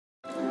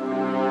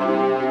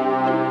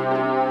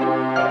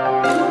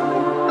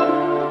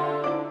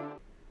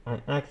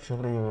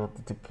actually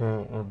wanted to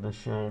go on the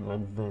show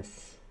like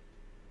this.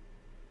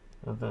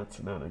 And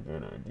that's not a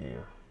good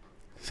idea.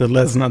 So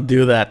let's not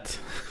do that.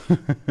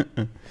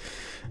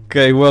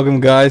 Okay, welcome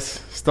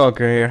guys.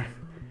 Stalker here.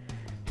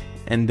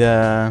 And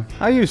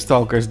how you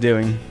stalkers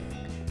doing?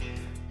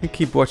 You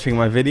keep watching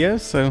my videos,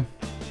 so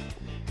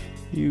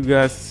you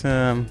guys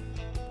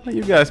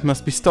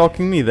must be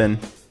stalking me then.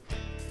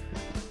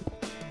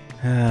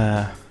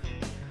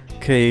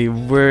 Okay,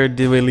 where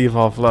did we leave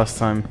off last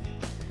time?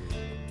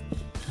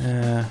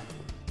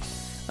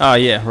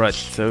 Yeah, right.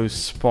 Those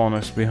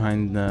spawners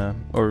behind,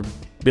 or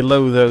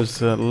below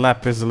those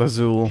lapis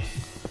lazuli.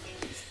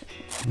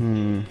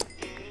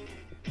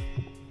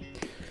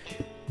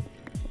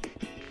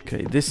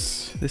 Okay,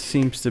 this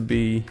seems to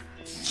be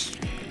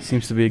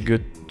a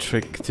good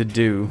trick to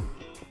do.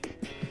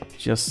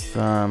 Just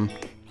run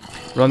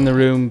the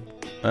room,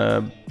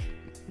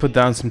 put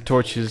down some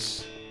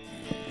torches,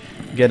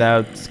 get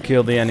out,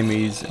 kill the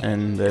enemies,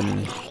 and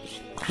then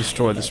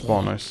destroy the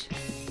spawners.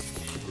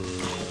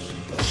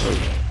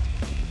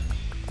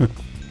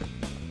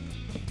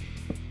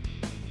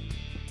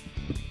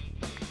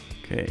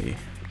 Okay.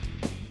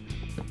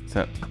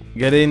 So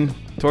get in,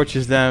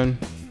 torches down,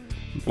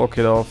 block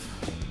it off,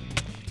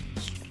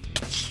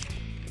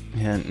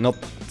 and not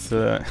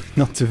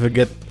to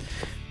forget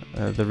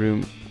the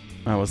room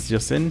I was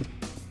just in,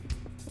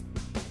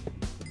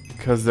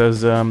 because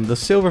those the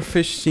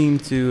silverfish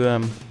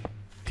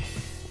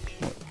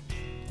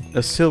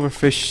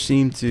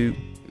seem to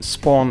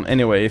spawn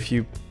anyway.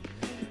 It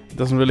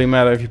doesn't really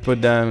matter if you put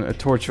down a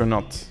torch or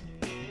not,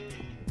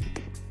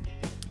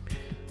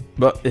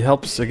 but it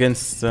helps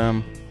against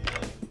the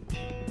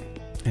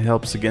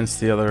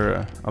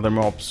other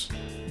mobs.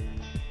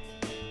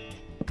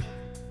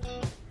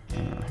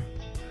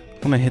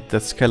 I'm gonna hit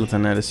that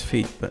skeleton at his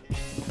feet, but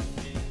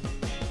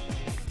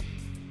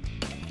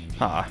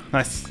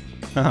nice.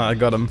 I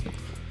got him.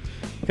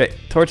 Okay,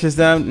 torches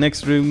down.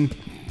 Next room,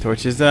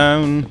 torches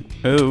down.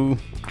 Oh,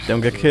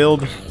 don't get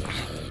killed.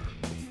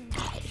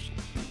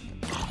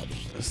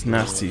 Those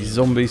nasty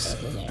zombies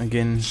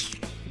again.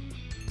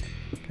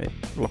 Okay,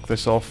 block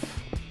this off.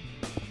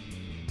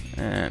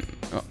 And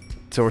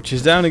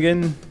torches down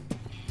again.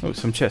 Oh,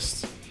 some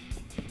chests.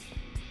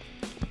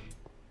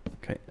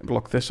 Okay,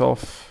 block this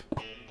off.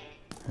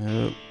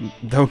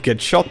 Don't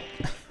get shot.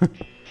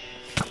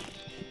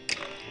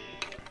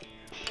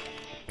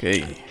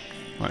 Okay,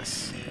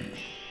 nice.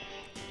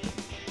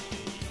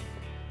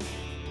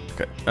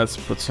 Okay, let's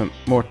put some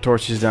more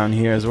torches down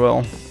here as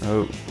well.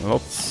 Oh,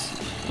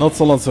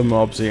 lots of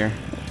mobs here.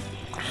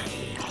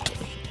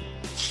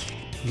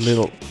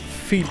 Little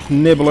feet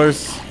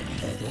nibblers.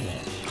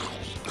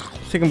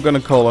 I think I'm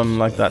gonna call them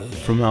like that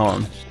from now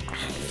on.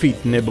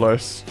 Feet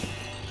nibblers.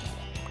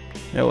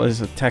 They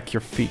always attack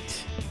your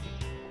feet.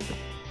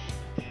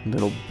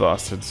 Little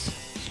bastards.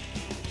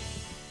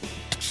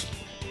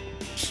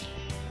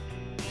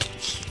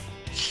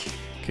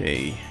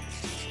 Okay.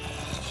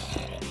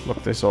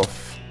 Block this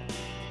off.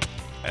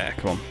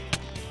 Come on.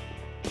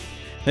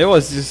 They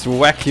always just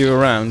whack you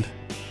around.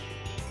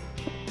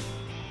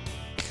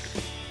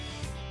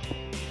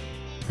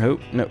 Oh,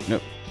 no.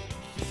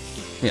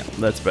 Yeah,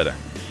 that's better.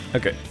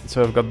 Okay,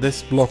 so I've got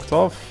this blocked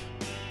off.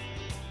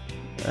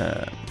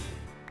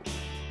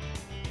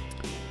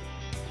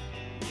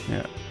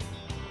 Yeah.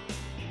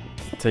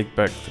 Take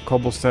back the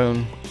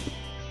cobblestone.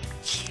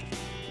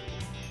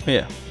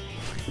 Yeah.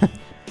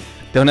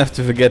 Don't have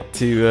to forget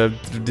to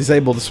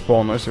disable the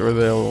spawners, or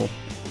they'll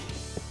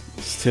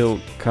still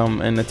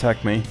come and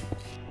attack me.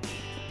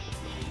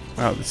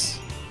 Wow, this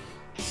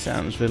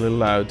sounds really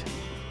loud.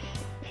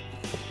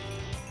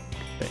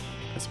 Okay,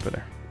 that's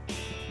better.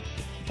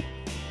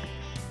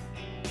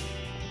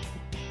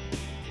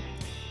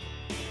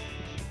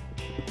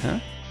 Huh?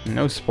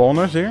 No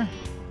spawners here?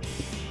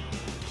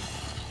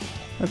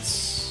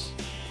 That's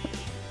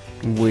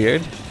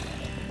weird.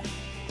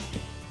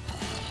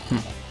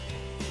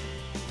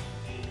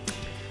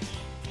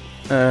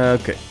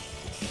 Okay,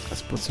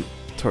 let's put some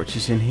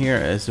torches in here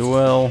as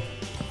well.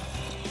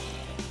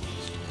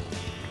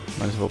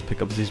 Might as well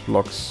pick up these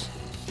blocks.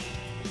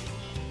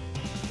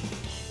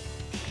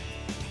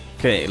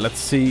 Okay, let's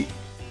see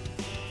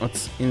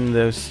what's in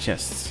those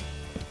chests.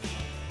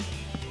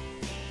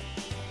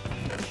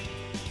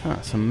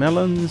 Some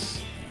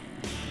melons.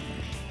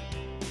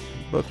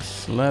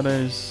 Books,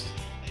 ladders.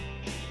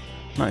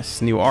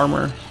 Nice new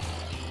armor.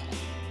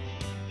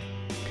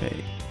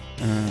 Okay.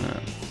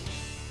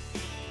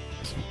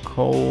 Some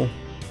coal.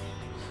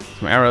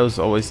 Some arrows,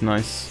 always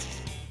nice.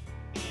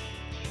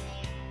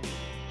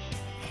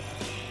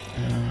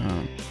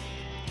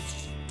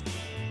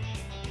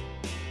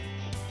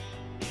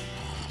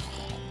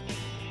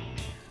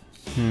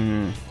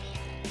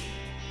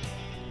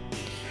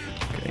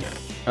 Okay.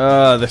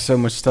 There's so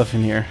much stuff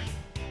in here.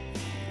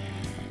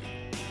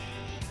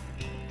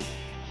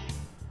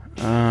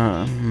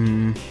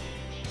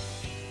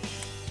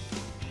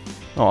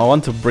 Oh, I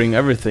want to bring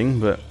everything,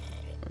 but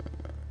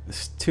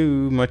there's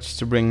too much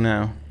to bring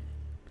now.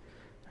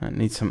 I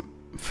need some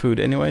food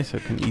anyway, so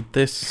I can eat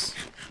this.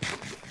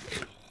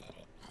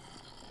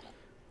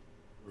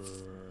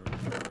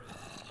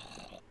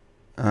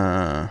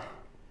 I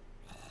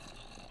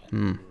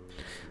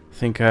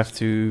think I have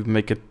to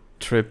make a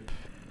trip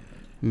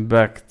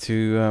back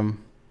to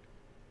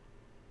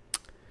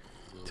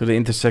the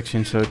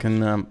intersection so I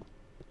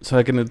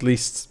can at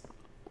least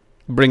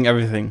bring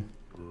everything.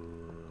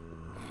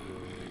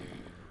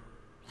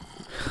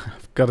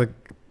 I've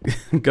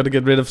gotta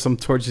get rid of some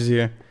torches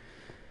here.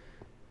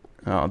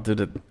 I'll do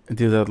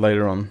that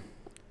later on.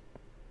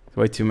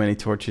 Way too many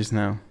torches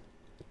now.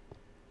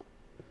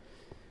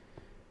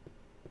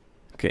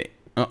 Okay,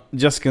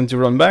 just going to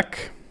run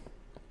back.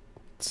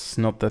 It's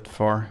not that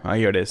far. Ah,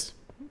 here it is.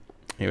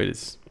 Here it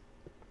is.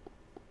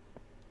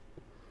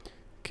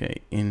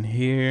 Okay, in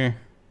here.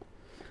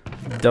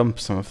 Dump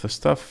some of the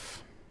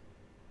stuff.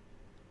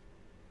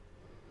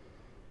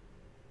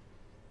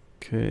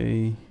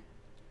 Okay.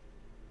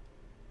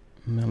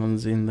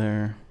 Melons in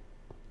there.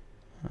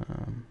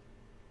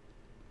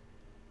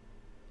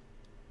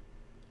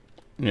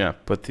 Yeah,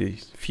 put the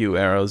few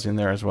arrows in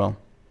there as well.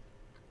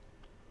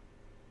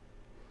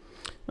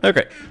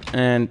 Okay,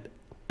 and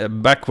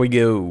back we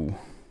go.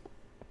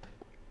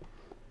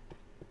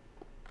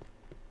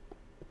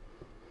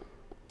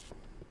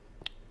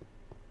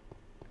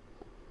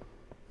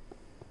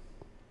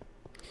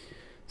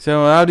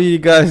 So how do you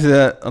guys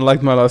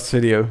like my last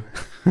video?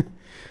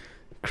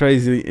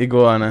 Crazy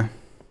iguana.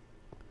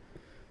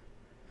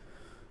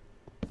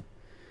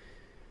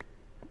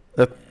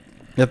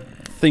 That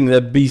thing,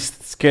 that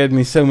beast scared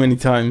me so many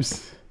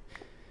times.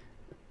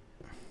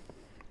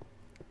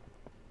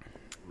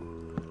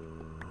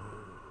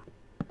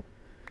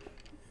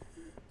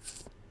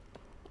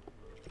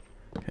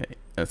 Okay,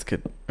 let's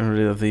get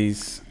rid of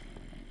these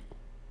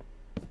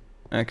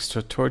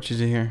extra torches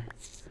here.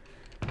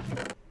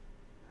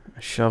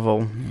 A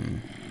shovel.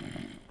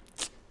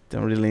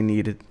 Don't really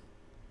need it.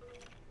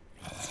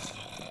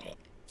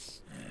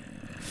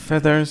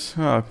 Feathers.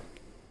 Oh,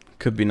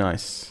 could be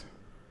nice.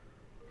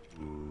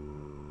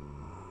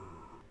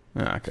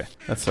 Ah, okay,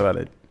 that's about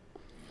it.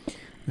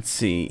 Let's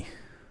see.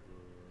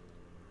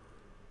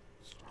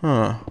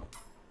 Huh.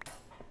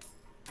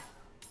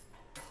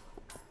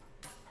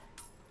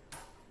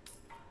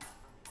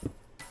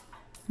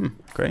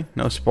 Okay,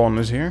 no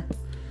spawners here.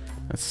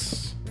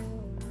 That's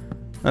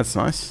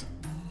nice.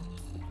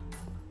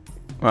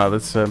 Wow,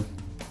 that's a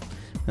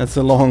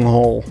long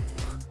haul.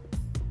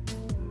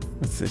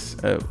 What's this?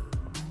 Oh,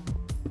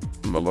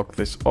 I'm gonna lock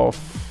this off.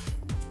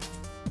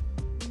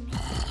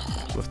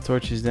 With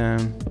torches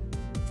down.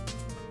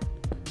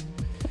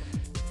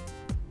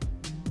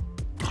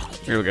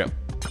 Here we go.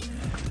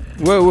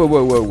 Whoa, whoa,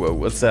 whoa, whoa, whoa!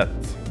 What's that?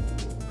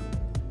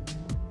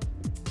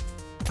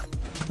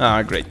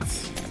 Ah, great.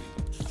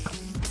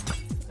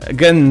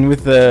 Again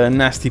with the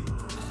nasty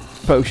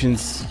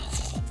potions.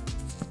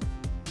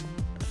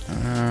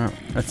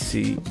 Let's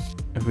see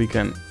if we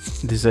can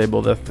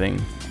disable that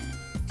thing.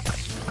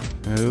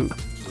 Oh.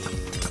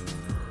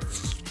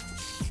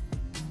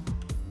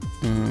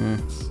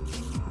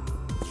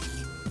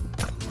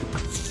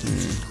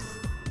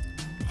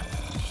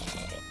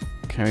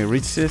 Can we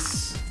reach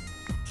this?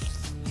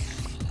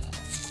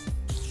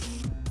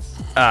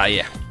 Ah,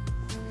 yeah.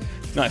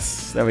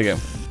 Nice. There we go.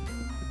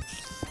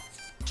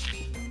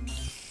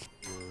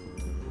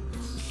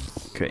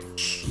 Okay.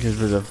 Get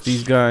rid of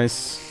these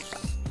guys.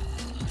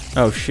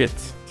 Oh, shit.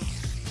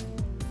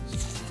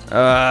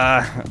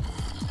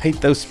 Hate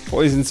those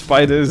poison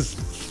spiders.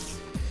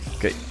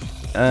 Okay.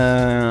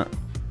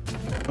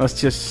 Let's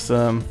just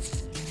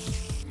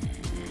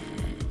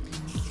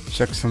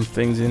chuck some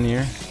things in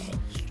here.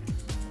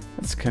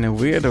 That's kind of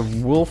weird. A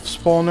wolf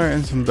spawner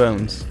and some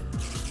bones.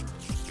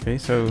 Okay,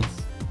 so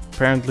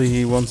apparently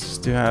he wants us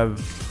to have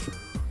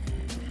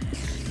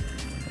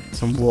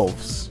some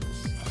wolves.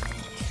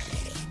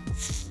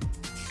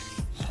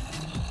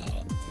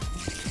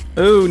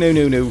 Oh, no,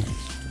 no, no.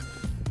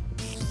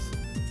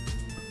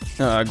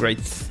 Ah, great.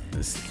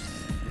 This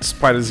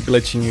spider's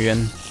glitching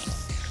again.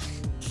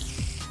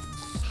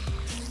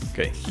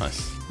 Okay,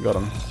 nice. Got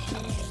him.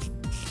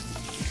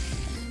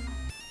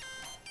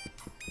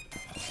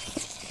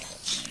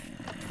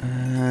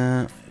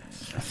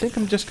 I think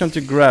I'm just going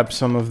to grab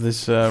some of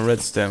this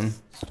redstone.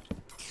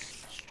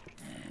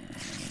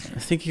 I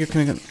think you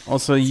can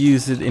also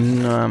use it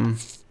in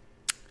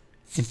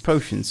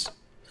potions.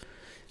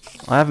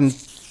 I haven't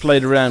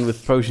played around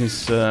with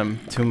potions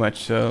too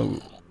much, so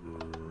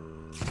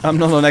I'm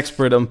not an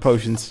expert on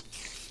potions.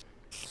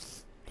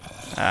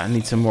 I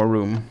need some more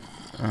room.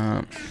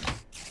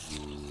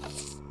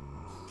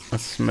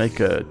 Let's make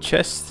a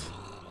chest.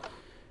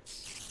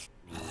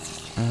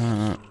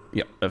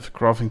 Yeah, I have a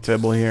crafting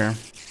table here.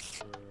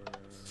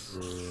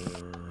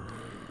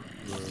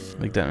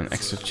 Make down an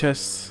extra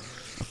chest.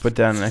 I'll put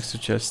down an extra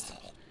chest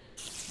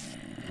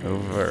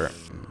over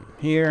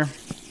here.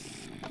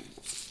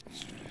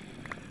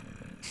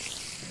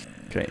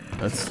 Okay,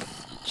 let's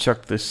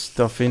chuck this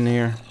stuff in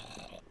here.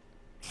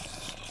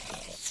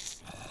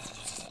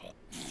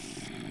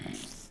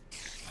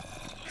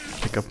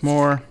 Pick up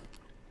more.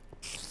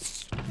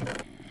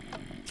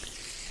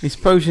 These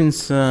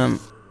potions, I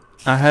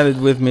had it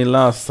with me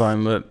last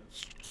time, but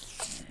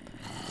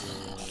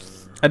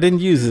I didn't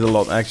use it a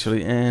lot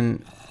actually,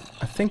 and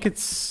I think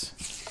it's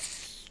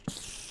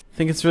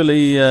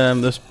really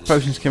those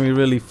potions can be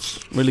really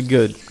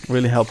good,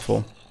 really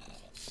helpful.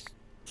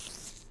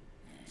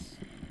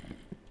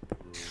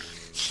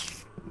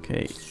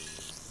 Okay,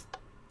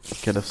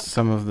 get off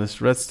some of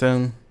this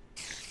redstone.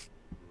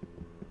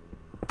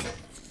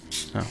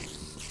 Oh.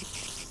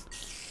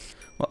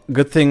 Well,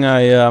 good thing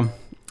I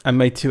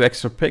made 2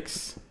 extra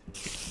picks.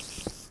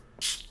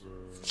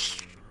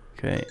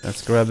 Okay,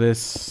 let's grab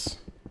this.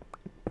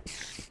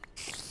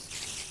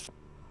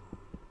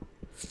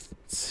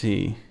 Let's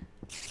see.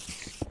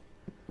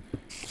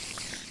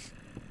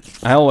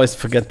 I always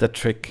forget that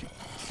trick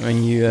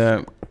when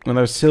you when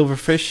there's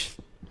silverfish.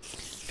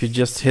 If you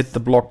just hit the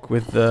block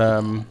with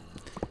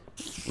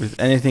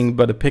anything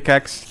but a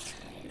pickaxe,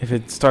 if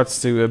it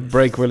starts to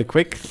break really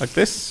quick like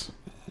this,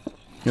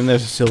 then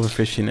there's a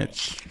silverfish in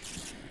it.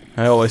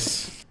 I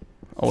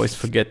always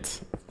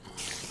forget.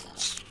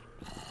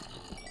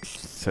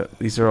 So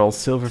these are all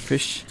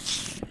silverfish.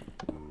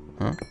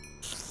 Huh?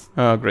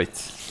 Oh,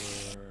 great.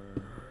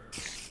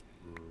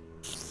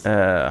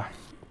 Have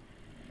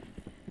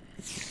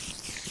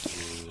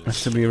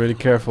to be really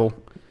careful,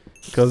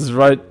 because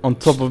right on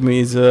top of me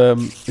is a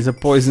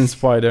poison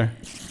spider.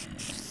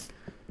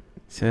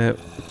 So,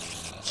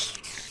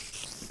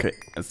 okay,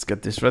 let's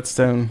get this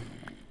redstone.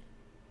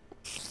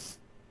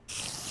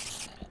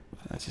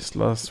 That's just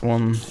last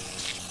one.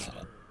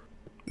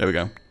 There we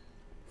go.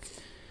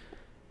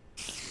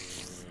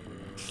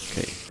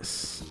 Okay,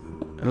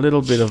 a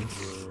little bit of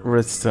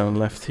redstone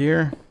left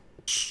here.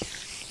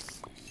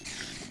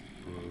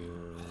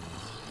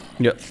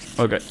 Yeah,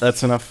 okay,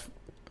 that's enough.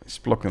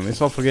 Just blocking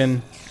this off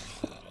again.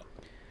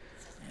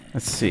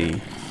 Let's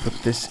see, put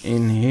this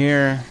in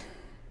here.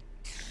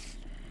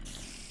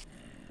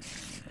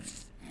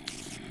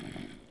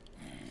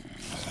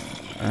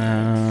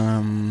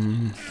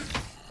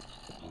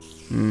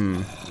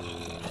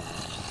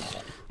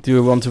 Do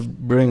we want to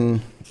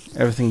bring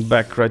everything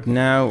back right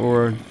now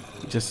or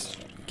just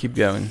keep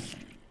going?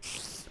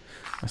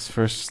 Let's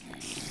first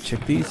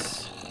check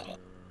these.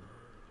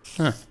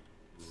 Huh.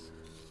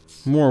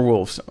 More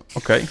wolves,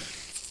 okay.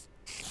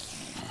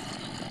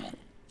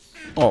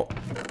 Oh,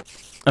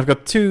 I've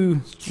got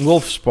 2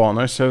 wolf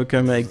spawners, so we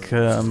can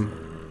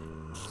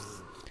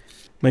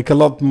make a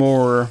lot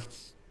more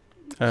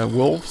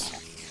wolves.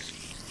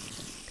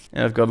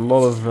 And I've got a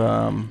lot of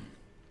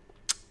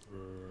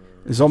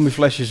zombie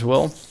flesh as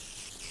well.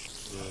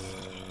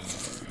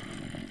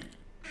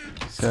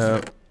 So,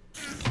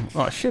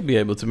 I should be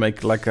able to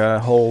make like a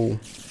whole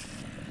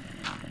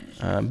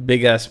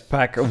big ass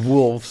pack of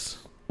wolves.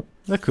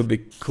 That could be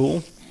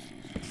cool.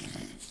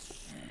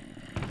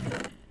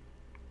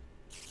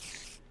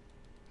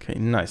 Okay,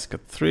 nice.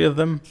 Got 3 of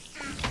them.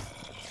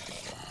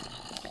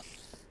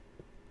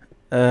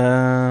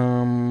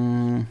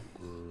 I'm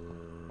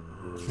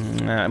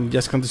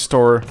just going to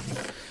store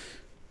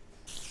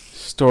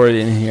it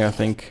in here, I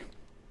think.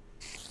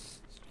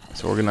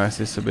 Let's organize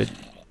this a bit.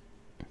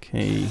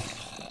 Okay.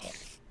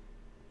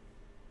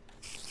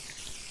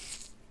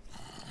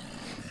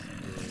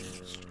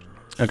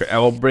 Okay, I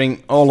will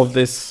bring all of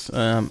this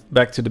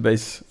back to the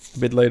base a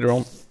bit later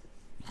on.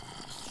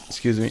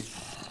 Excuse me.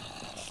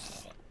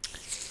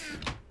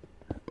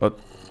 But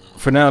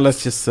for now,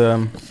 let's just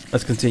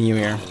let's continue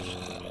here.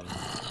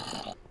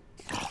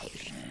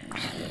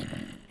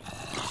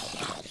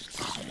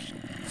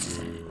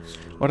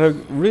 What I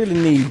really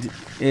need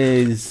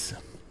is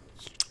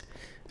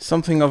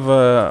something of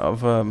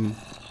a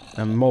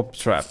mob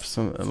trap,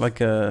 so like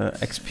a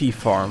XP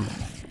farm.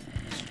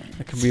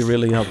 That could be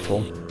really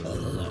helpful.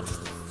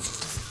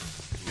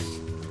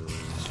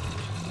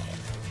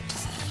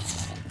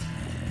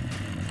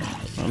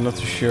 I'm not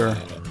too sure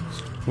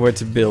where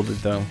to build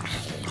it though.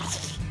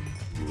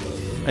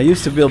 I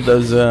used to build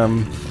those.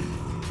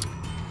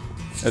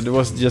 It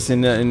was just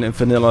in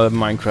vanilla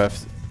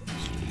Minecraft,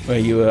 where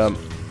you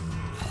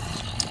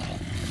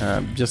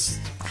just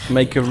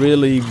make a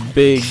really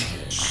big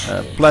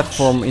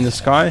platform in the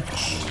sky,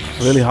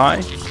 really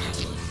high,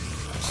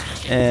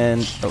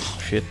 and oh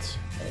shit.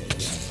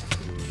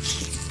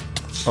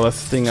 Well,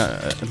 that's the thing.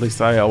 At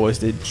least I always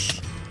did.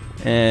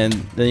 And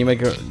then you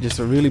make just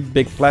a really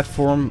big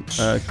platform,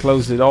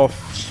 close it off,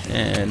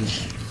 and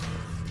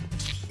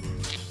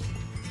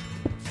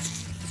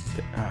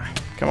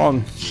come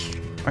on.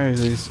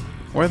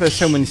 Why are there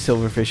so many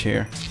silverfish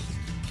here?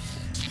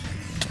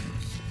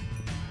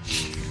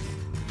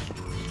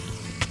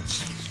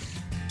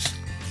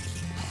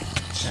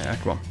 Yeah,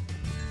 come on.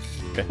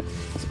 Okay.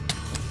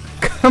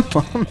 Come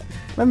on.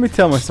 Let me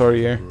tell my story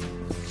here.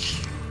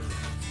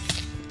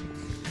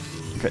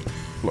 Okay,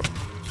 look.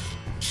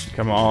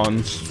 Come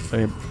on.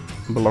 Let me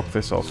block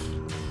this off.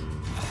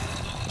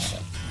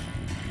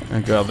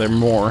 Oh god, there are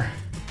more.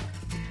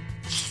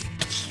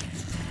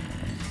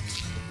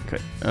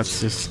 Okay, let's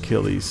just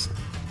kill these.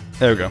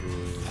 There we go.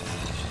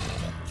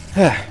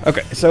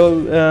 Okay,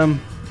 so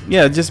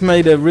yeah, just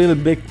made a really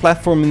big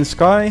platform in the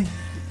sky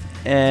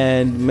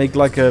and make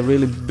like a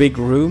really big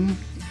room,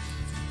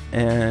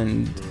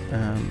 and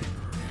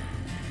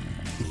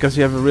because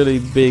you have a really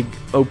big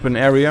open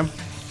area,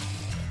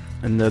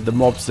 and the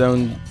mobs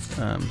don't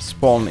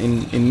spawn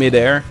in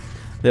mid-air.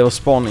 They will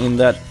spawn in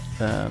that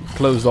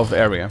closed off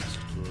area,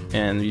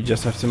 and you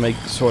just have to make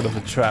sort of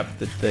a trap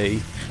that they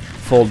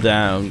fall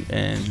down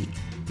and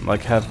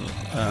like have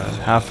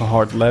half a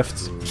heart left,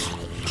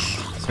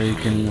 so you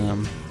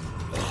can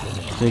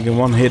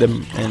one hit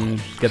them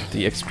and get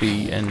the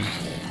XP and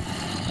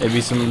maybe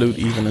some loot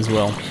even as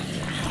well.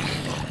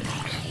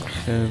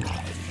 So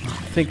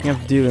thinking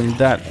of doing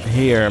that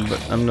here, but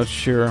I'm not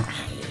sure.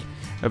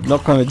 I'm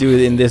not gonna do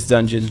it in this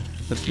dungeon,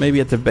 but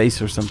maybe at the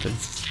base or something.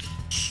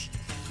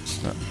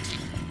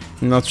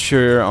 I'm not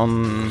sure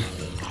on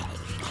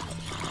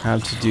how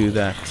to do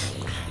that.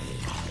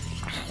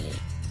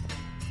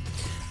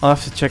 I'll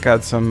have to check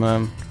out some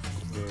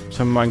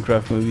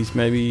Minecraft movies.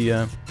 Maybe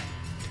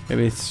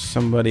maybe it's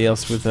somebody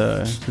else with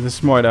a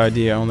smart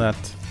idea on that.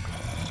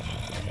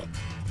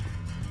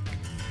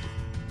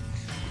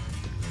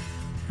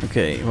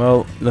 Okay,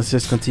 well, let's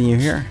just continue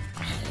here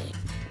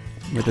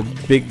with a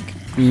big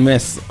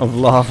mess of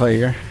lava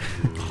here.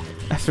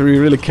 I have to be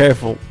really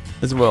careful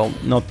as well,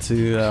 not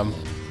to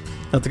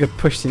get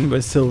pushed in by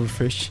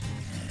silverfish.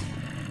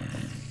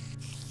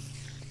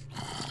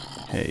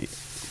 Okay,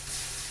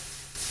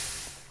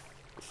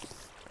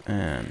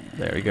 and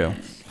there we go.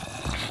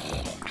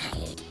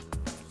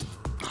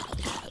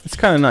 It's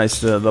kind of nice,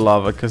 the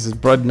lava, because it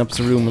brightens up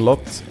the room a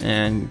lot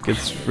and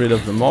gets rid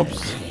of the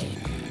mobs.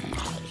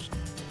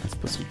 Let's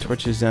put some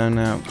torches down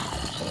now.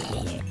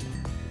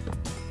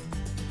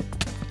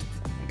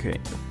 Okay,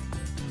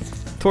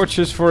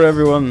 torches for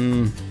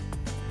everyone.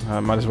 I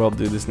might as well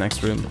do this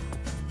next room.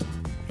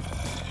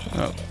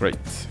 Oh, great.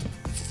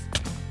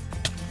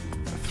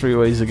 3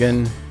 ways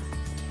again.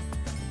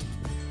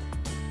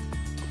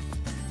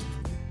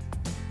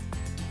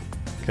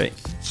 Okay.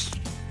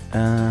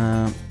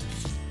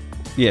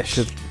 Yeah,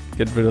 should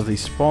get rid of the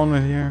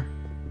spawner here.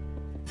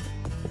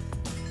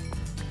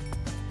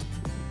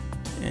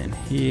 And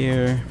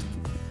here.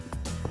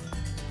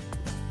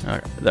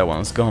 Alright, that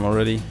one's gone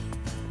already.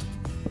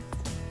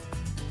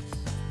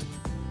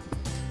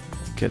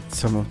 Get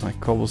some of my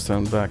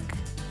cobblestone back.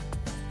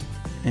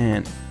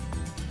 And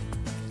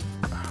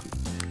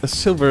the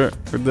silver,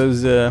 or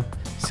those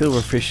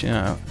silverfish.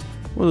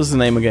 What was the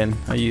name again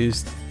I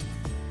used?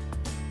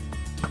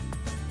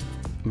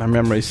 My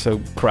memory is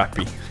so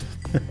crappy.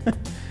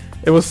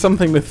 It was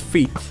something with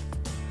feet.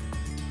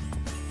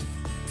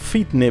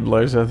 Feet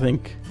nibblers, I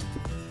think.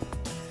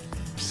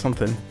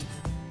 Something.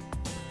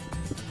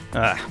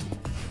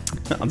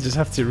 I'll just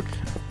have to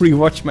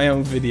rewatch my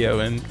own video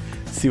and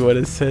see what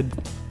it said.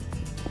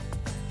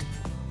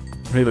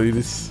 Really,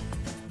 this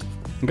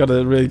got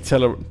a really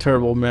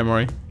terrible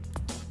memory.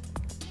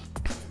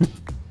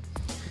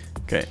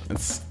 Okay,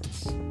 let's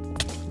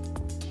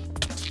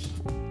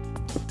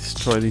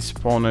destroy these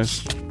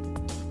spawners.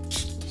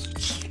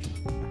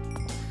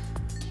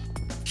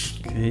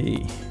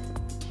 Okay,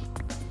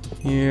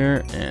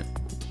 here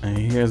and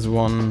here's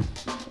one.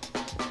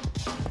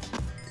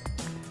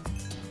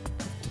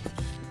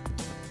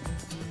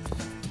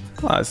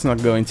 Oh, it's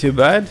not going too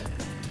bad.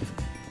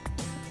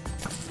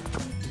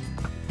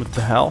 What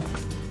the hell?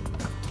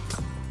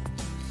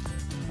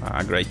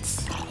 Ah, great.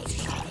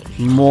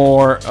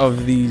 More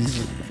of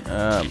these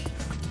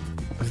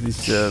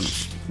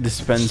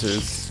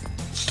dispensers.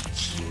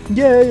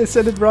 Yay, I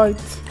said it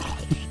right.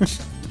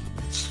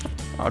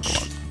 Oh, come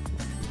on.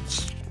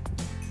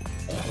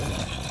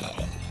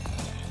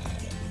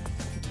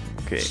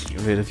 Okay,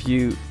 get rid of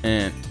you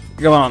and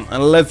come on,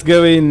 and let's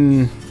go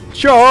in.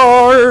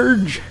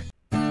 Charge!